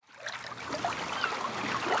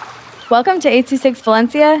Welcome to 826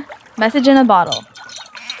 Valencia, message in a bottle.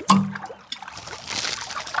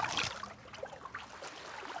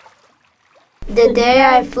 The Day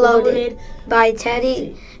I Floated by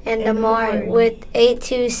Teddy and Amari with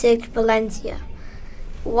 826 Valencia.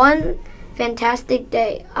 One fantastic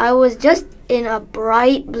day, I was just in a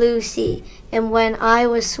bright blue sea, and when I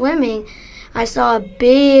was swimming, I saw a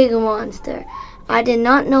big monster. I did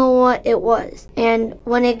not know what it was, and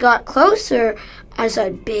when it got closer, I saw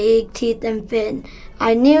big teeth and fin.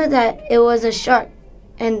 I knew that it was a shark,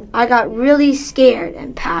 and I got really scared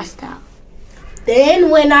and passed out. Then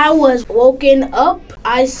when I was woken up,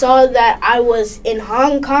 I saw that I was in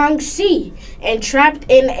Hong Kong Sea and trapped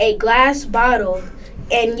in a glass bottle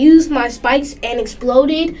and used my spikes and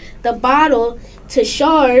exploded the bottle to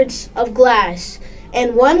shards of glass.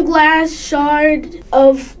 And one glass shard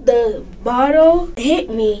of the bottle hit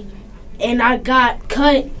me and I got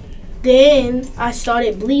cut. Then I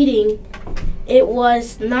started bleeding. It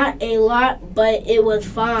was not a lot, but it was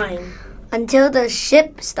fine. Until the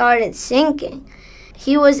ship started sinking.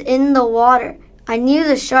 He was in the water. I knew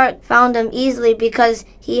the shark found him easily because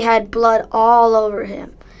he had blood all over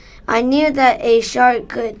him. I knew that a shark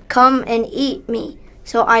could come and eat me,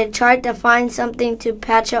 so I tried to find something to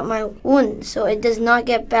patch up my wound so it does not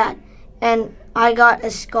get bad, and I got a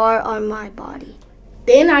scar on my body.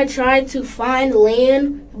 Then I tried to find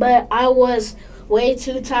land, but I was way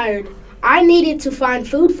too tired. I needed to find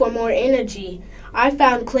food for more energy. I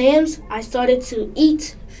found clams. I started to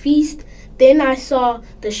eat, feast. Then I saw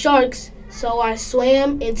the sharks, so I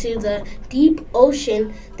swam into the deep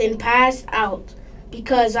ocean, then passed out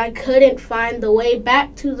because I couldn't find the way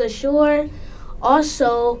back to the shore.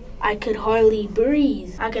 Also, I could hardly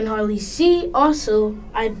breathe. I can hardly see. Also,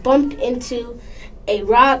 I bumped into a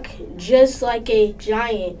rock just like a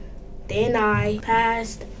giant. Then I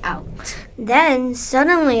passed out. Then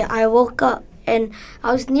suddenly I woke up and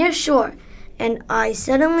I was near shore, and I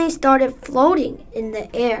suddenly started floating in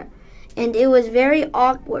the air. And it was very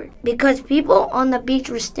awkward because people on the beach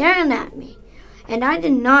were staring at me, and I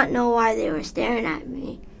did not know why they were staring at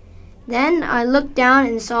me. Then I looked down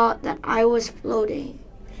and saw that I was floating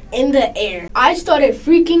in the air. I started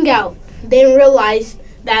freaking out, then realized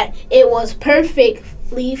that it was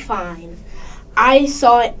perfectly fine. I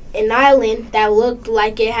saw an island that looked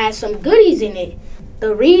like it had some goodies in it.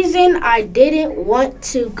 The reason I didn't want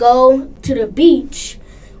to go to the beach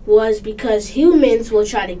was because humans will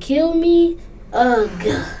try to kill me.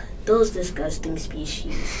 Ugh, those disgusting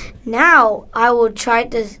species. Now I will try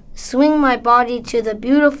to swing my body to the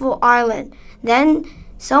beautiful island. Then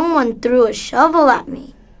someone threw a shovel at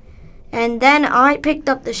me. And then I picked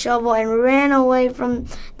up the shovel and ran away from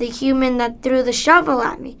the human that threw the shovel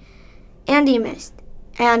at me. And he missed.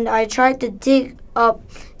 And I tried to dig up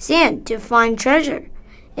sand to find treasure.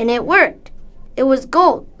 And it worked. It was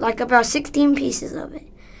gold, like about 16 pieces of it.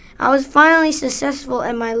 I was finally successful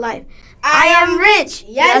in my life. I am rich!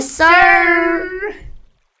 Yes, sir!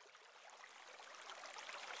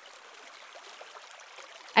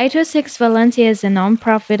 826 Valencia is a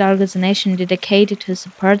non-profit organization dedicated to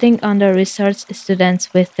supporting under-researched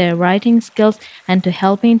students with their writing skills and to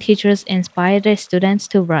helping teachers inspire their students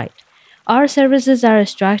to write. Our services are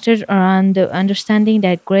structured around the understanding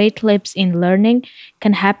that great leaps in learning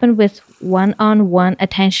can happen with one-on-one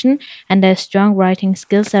attention and that strong writing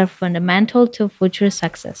skills are fundamental to future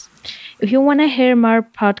success. If you want to hear more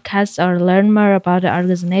podcasts or learn more about the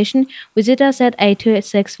organization, visit us at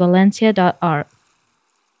 826valencia.org.